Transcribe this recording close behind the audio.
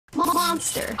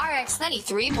Monster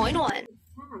RX93.1. Time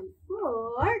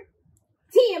for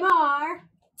TMR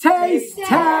Taste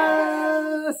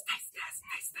test!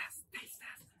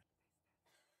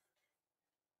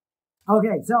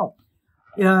 Okay, so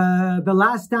the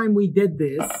last time we did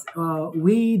this,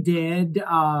 we did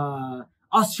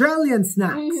Australian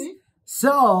snacks.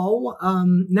 So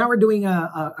now we're doing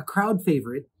a crowd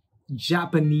favorite,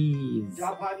 Japanese snacks.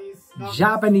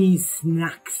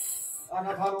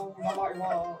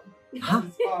 Huh?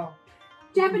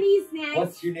 Japanese snacks.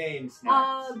 What's your name,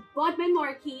 Snacks? Bought by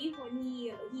Markki when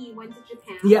he went to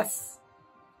Japan. Yes,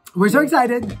 we're so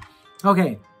excited.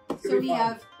 Okay. So we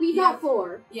got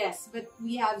 4. Yes, but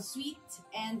we have sweet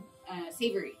and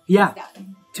savory. Yeah, Like that.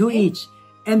 2 each.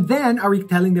 And then, are we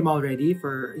telling them already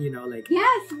for, you know, like...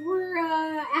 Yes, we're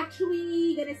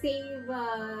actually gonna save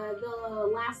the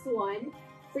last one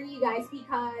for you guys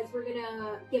because we're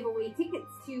gonna give away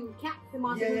tickets to Cat the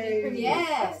Monster movie premiere. Yes.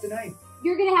 That's tonight.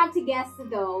 You're gonna have to guess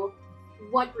though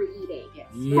what we're eating. Yes.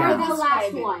 Yeah. For the last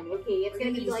Describe it. one, okay? It's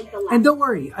gonna be like the last. And don't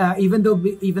worry, even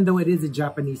though it is a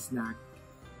Japanese snack,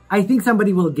 I think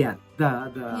somebody will get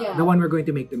the one we're going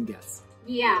to make them guess.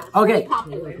 Yeah. It's Okay. really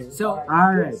popular. So,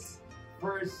 alright. This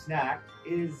first snack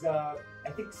is, I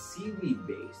think, seaweed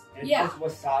based. And Yeah. it has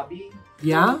wasabi.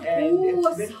 Yeah? And Ooh, it's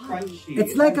a bit wasabi. crunchy.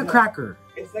 It's It like has a cracker.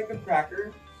 It's like a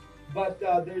cracker. But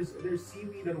there's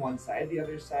seaweed on one side. The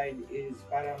other side is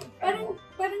parang Parang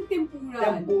tempura.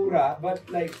 tempura, but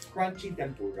like crunchy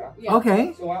tempura. Yeah.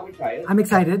 Okay. So why don't we try it? I'm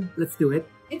excited. Let's do it.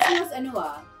 It smells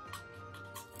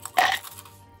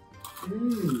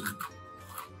Mmm.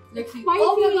 Like Spicy.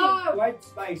 Oh my god. Quite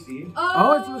spicy.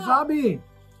 Oh, it's wasabi.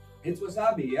 It's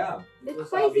wasabi, yeah. It's wasabi.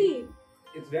 spicy.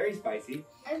 It's very spicy.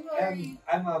 I'm sorry.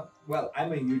 I'm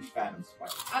a huge fan of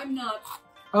spice. I'm not.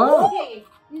 Oh. Okay.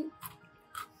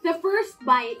 The first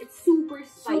bite, it's super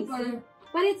spicy. Super.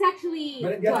 But it's actually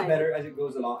But it gets good. better as it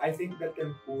goes along. I think the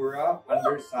tempura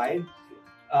underside.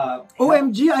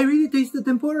 OMG, I really taste the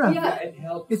tempura. Yeah. It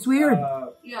helps. It's weird.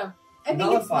 Yeah. I think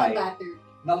it's Nullify. not battered.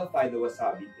 Nullify the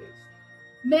wasabi taste.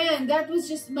 Man, that was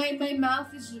just my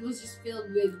mouth was just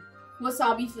filled with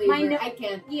wasabi flavor. I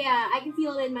can't. Yeah, I can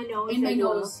feel it in my nose. In my I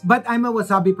know. nose. But I'm a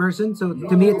wasabi person, so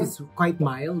to me it was quite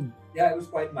mild. Yeah, it was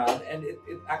quite mild, and it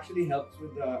actually helps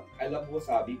with the. I love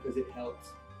wasabi because it helps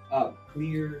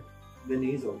clear the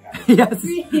nasal cavity. Yes,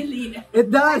 Really. it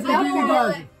does. It I really know,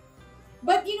 does.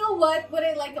 But you know what? What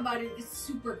I like about it is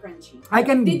super crunchy. I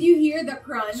can Did you hear the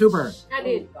crunch? Super. I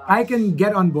did. Oh, gosh. I can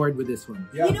get on board with this one.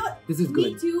 Yeah. You know what? This is Me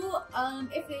good. too.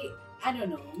 If they, I don't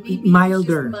know, maybe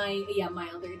Milder. It's just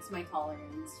milder. It's my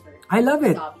tolerance for. I love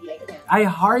it. Wasabi. I can't. I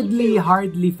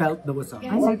hardly felt the wasabi.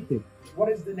 I Yes. liked it. What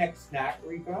is the next snack,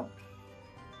 Rica?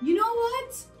 You know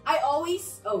what? I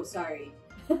always. Oh, sorry.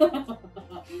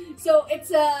 So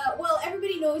it's well,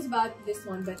 everybody knows about this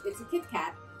one, but it's a Kit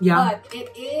Kat. Yeah, But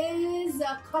it is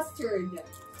a custard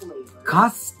flavor.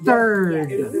 custard.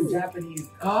 Yeah, it's the Japanese.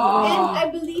 And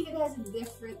I believe it has a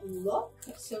different look.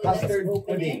 So Custard let's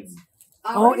open pudding. it.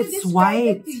 Oh, We're gonna it's describe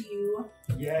white. It to you.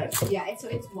 Yes. Yeah, so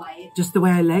it's white. Just the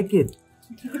way I like it.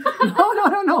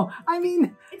 No. I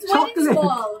mean, It's white and chocolate.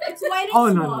 small. It's white and Oh,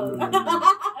 no, small. no.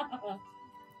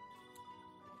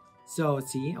 So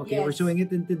see, okay, we're Yes. showing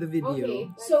it into the video.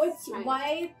 Okay. So it's Right.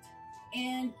 white,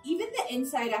 and even the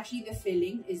inside, actually, the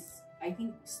filling is, I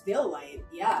think, still white.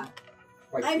 Yeah.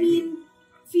 Quite I mean,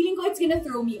 feeling ko it's gonna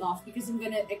throw me off because I'm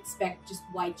gonna expect just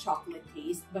white chocolate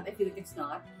taste, but I feel like it's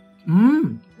not.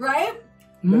 Mmm. Right?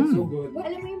 that's so Mmm. good.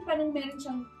 Alam mo yung parang meron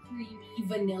siyang creamy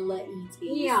vanilla-y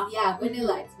taste. Yeah. Yeah,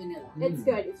 vanilla. It's vanilla. It's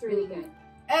good. It's really good.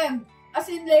 As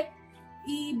in like,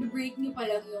 i-break nyo pa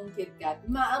lang yung Kit Kat,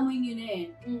 maamoy nyo na eh.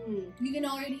 You can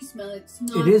already smell it. It's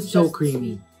not It is so just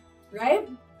creamy. sweet. Right?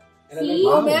 And I See? like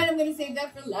Oh Wow. man, I'm gonna save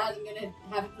that for last. I'm gonna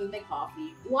have it with my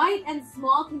coffee. White and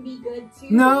small can be good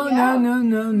too. No, Yeah.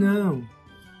 no.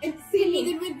 It's really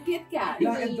good with Kit Kat.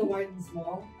 Yeah, and the white and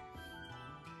small.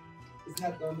 It's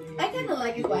not normally. I kinda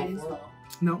like it white and small.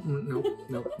 No,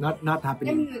 not I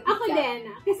happening. mean, with Ako Kit Kat. din.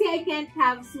 Kasi I can't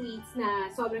have sweets na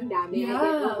sobrang dami. I get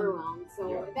Yeah. overwhelmed. So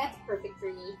Yeah. that's perfect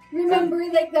for me. Remember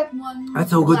like that one?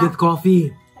 That's so good with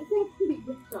coffee. I can't be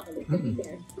good chocolate. To be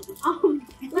fair.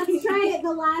 Let's try it.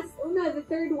 The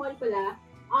third one pala.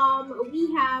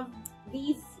 We have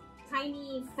these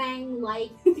tiny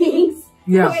fang-like things.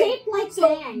 Yeah. Shaped like So,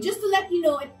 fangs. just to let you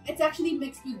know, it's actually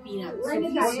mixed with peanuts. We're So gonna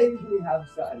these- try What they usually have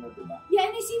sa ano, diba? yeah,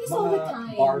 and I see this all the Mga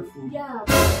time. bar food. Yeah.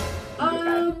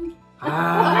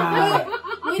 Ah.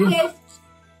 Wait guys,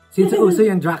 Since uso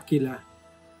yung Dracula.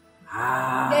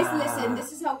 guys, listen.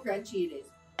 This is how crunchy it is.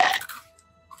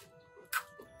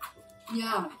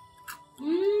 Yeah.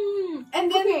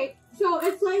 And then Okay, so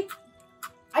it's like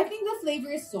I think the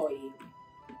flavor is soy.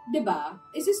 Diba?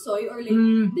 Is it soy or like,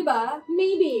 diba?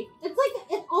 Maybe. It's like,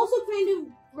 it also kind of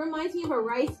reminds me of a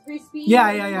Rice Krispie.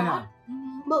 Yeah.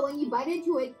 But when you bite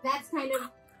into it, that's kind of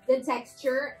the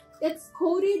texture. It's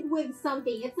coated with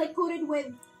something. It's like coated with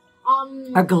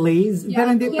a glaze. Yeah, Pero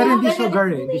hindi sugar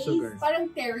it's Hindi glazed. sugar. Parang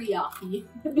teriyaki.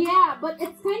 Yeah, but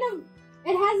it's kind of,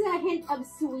 it has a hint of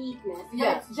sweetness. But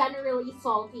Yeah. it's generally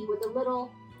salty with a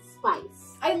little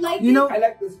spice. I like You it. know, I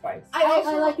like the spice. I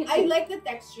like it I too. like the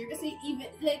texture kasi even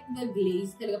like the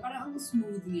glaze talaga parang ang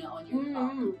smooth niya on your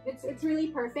tongue. It's really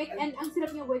perfect. And ang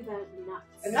sarap niya with the nuts.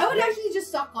 And I would actually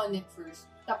just suck on it first.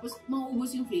 Tapos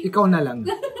maubos yung flavor. ikaw na lang.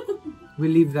 We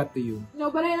leave that to you. No,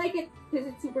 but I like it because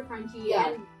it's super crunchy.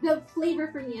 Yeah. And the flavor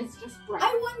for me is just right.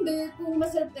 I wonder kung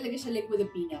masarap talaga siya like with a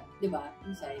peanut, di ba?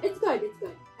 Inside. It's good.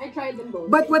 I tried them both.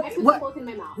 But I put them both in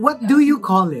my mouth. What do you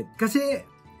call it? Kasi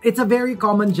it's a very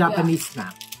common Japanese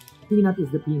snack. Peanut is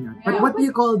the peanut. But Yeah. what do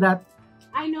you call that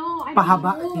I know.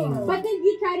 pahaba know. thing? But then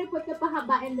you try to put the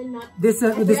pahaba and the nut. This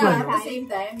Yeah, this Yeah, one. at the same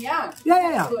time, yeah.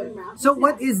 Yeah. Good. So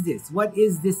what is this? What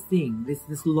is this thing? This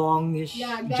longish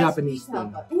Yeah, guys, Japanese please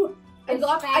help thing. us. Ooh, I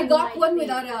got Fan-like one thing.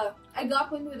 without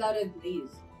a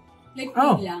glaze. Like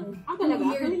Oh. plain lang. Talaga?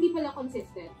 Weird. Pero hindi pala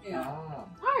consistent. Yeah.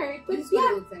 Alright, but This is what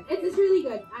yeah, it looks like. it's really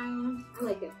good. I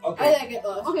like it. I Okay. like it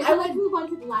also. Okay, I so would let's move on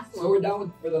to the last So one. we're down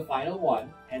for the final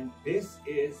one, and this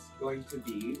is going to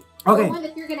be Okay. The one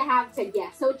that you're gonna have to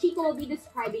guess. So Chico will be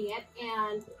describing it,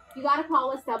 and you gotta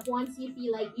call us up once you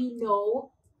feel like you know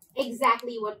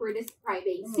exactly what we're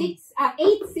describing.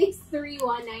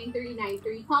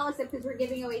 86319393. Call us up because we're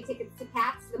giving away tickets to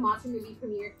Cats, the Monster movie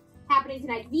premiere, happening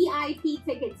tonight. VIP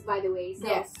tickets, by the way. So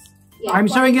yes. yeah. I'm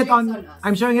showing it Drinks on. us.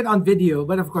 I'm showing it on video,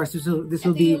 but of course this will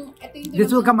Ito be yung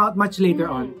this will come out much later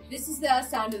Mm. on. This is the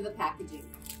sound of the packaging.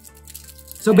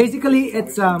 So basically,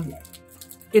 it's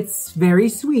very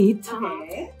sweet.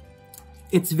 Okay.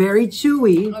 It's very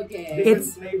chewy. Okay. different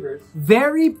It's- flavors.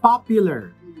 Very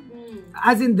popular. Mm.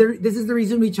 As in, this is the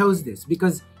reason we chose this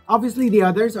because obviously the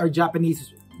others are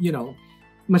Japanese. You know,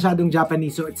 masyadong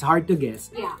Japanese, so it's hard to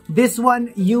guess. Yeah. This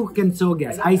one you can so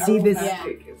guess. And I see this.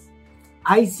 aromatic is-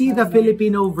 I see the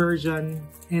Filipino version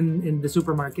in the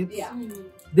supermarkets. Yeah.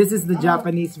 This is the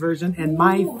Japanese version, and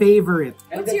my Ooh. favorite.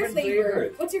 and What's your different flavor?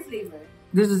 flavors. What's your flavor?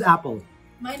 This is apple.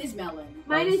 Mine is melon.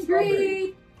 Mine is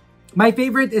great. My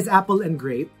favorite is apple and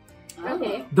grape. Oh.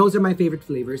 Okay. Those are my favorite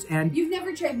flavors, and You've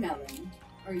never tried melon,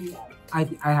 or you have? I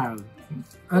have.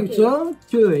 Okay. So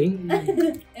chewy.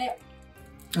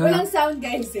 Walang sound,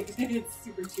 guys. It's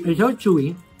super chewy. It's so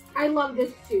chewy. I love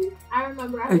this too. I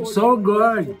remember I It's so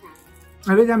good.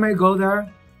 Every time I go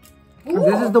there,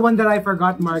 this is the one that I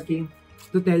forgot, Markki,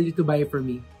 to tell you to buy it for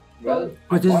me. Well,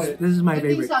 I Which bought is it. this is my Ito yung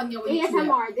favorite. sound niya when you chew it.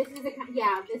 ASMR. This is this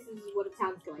is what it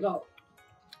sounds like. Go.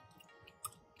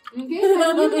 Okay, so you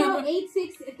know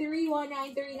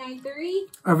 86319393.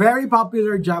 A very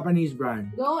popular Japanese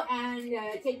brand. Go and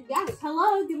take the guess.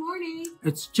 Hello, good morning.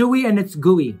 It's chewy and it's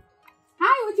gooey.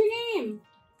 Hi, what's your name?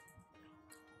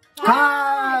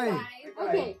 Hi!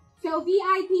 Okay, so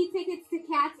VIP tickets to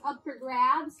Cats up for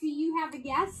grabs. Do you have a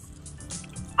guess?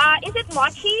 Is it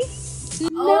mochi?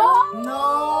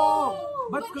 No!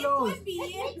 But But close. it could be.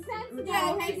 It makes sense. Yeah,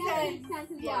 it though. makes That sense. makes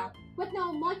sense as Yeah. well. But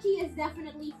no, mochi is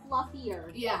definitely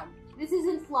fluffier. Yeah. This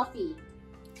isn't fluffy.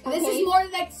 This Okay? is more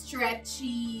like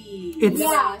stretchy. It's-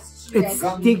 yeah, It's stretchy.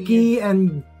 sticky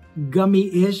and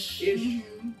gummy-ish. Ish. Mhm.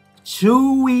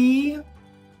 Chewy.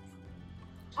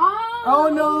 Oh,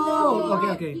 no! You Okay,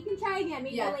 can- okay. You can try again.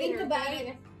 Maybe Yeah, later. think about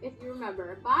okay? If you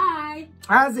remember. Bye.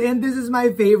 As in, this is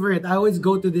my favorite. I always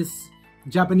go to this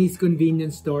Japanese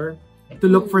convenience store to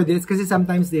look for this because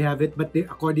sometimes they have it, but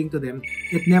according to them,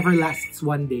 it never lasts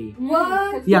one day.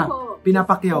 What? 'Cause Yeah, people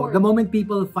Pinapakyaw. just The moment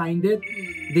people find it,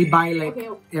 they buy like Okay.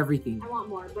 everything. I want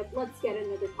more, but let's get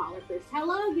another caller first.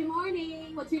 Hello, good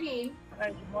morning. What's your name?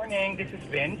 Hi, good morning. This is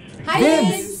Vince. Hi,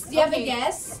 Vince. Vince. Do you have a Okay.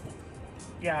 guess?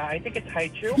 Yeah, I think it's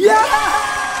Haichu. Yeah!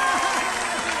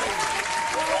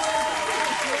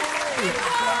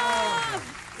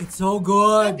 It's so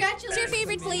good. Congratulations. What's your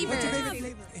favorite flavor?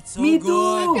 It's so Me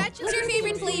too. What's your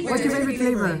favorite flavor? What's your favorite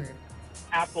flavor?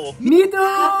 Apple. Me too.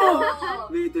 Apple.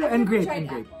 Me too. I've And never grape. tried And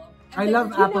grape. apple. I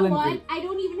love You know apple and what? grape. I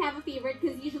don't even have a favorite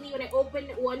because usually when I open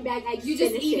one bag, I You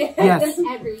just finish eat it. Yes. That's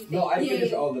everything. No, I Yeah.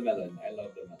 finished all the melon. I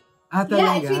love the melon. Ah,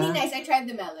 Yeah, it's talaga? really nice. I tried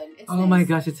the melon. It's Oh nice. my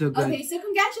gosh, it's so good. Okay, so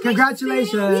congratulations.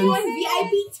 Congratulations. Vince. You won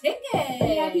VIP tickets.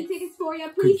 VIP tickets for you.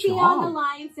 Please Good stay on job. the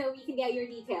line so we can get your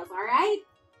details. All right.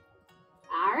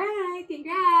 All right.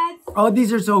 Congrats. Oh,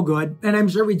 these are so good. And I'm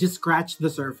sure we just scratched the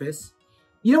surface.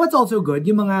 You know what's also good?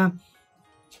 Yung mga,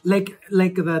 like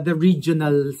the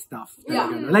regional stuff. Yeah.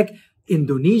 Like,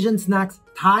 Indonesian snacks,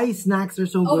 Thai snacks are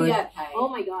so Oh good. yeah, Thai. Oh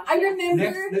my gosh. I yes. remember.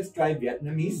 Next, let's try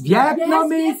Vietnamese.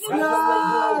 Vietnamese Yes,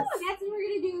 snacks! That's what we're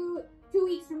gonna do 2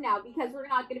 weeks from now because we're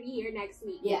not gonna be here next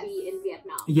week. Yes. We'll be in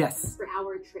Vietnam. Yes. For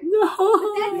our trip. No.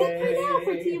 But that's it for now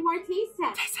for Yay. TMR Taste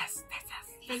Test. Taste test, taste test,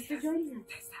 Thanks for joining us.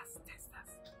 taste test, taste test.